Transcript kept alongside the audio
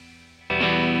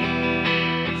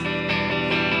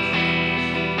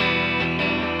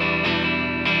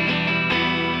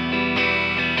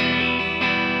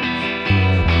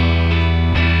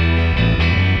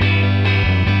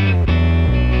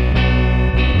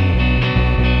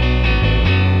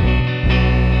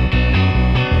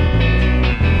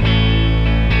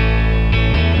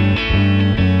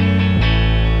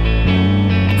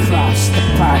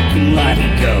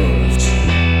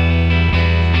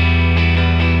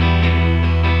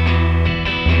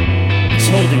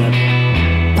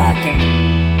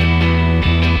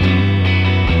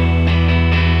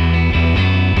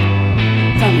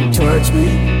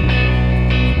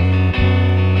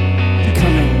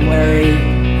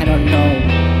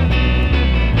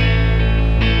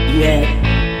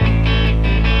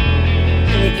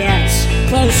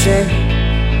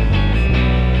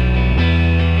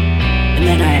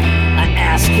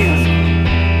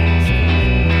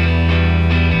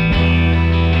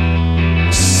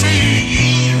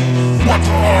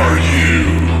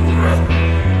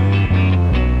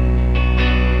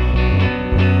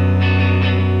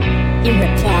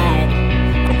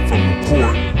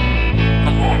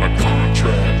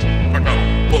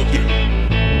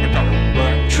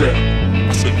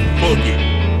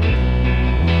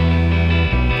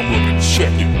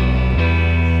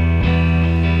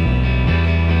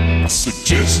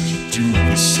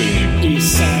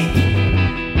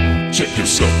check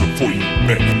yourself before you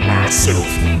met myself.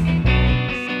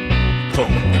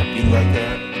 Come at me like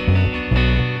that.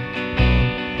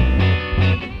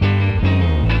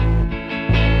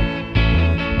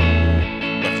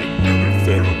 Like another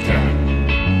feral cat.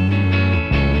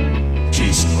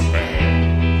 Chasing a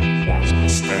man, wants to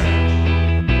stab.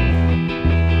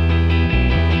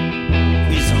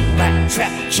 He's a rat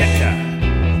trap checker.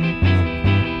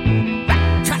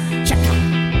 Rat trap checker.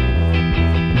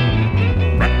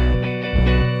 Rat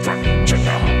trap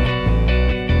checker.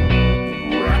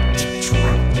 Rat trap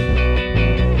checker.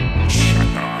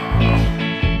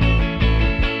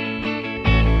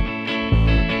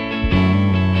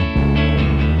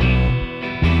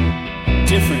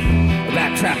 Different. A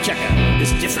rat trap checker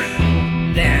is different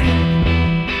than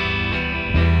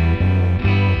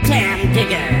clam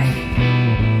digger.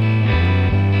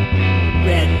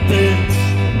 Red boots,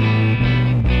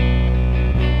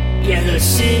 yellow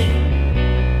suit,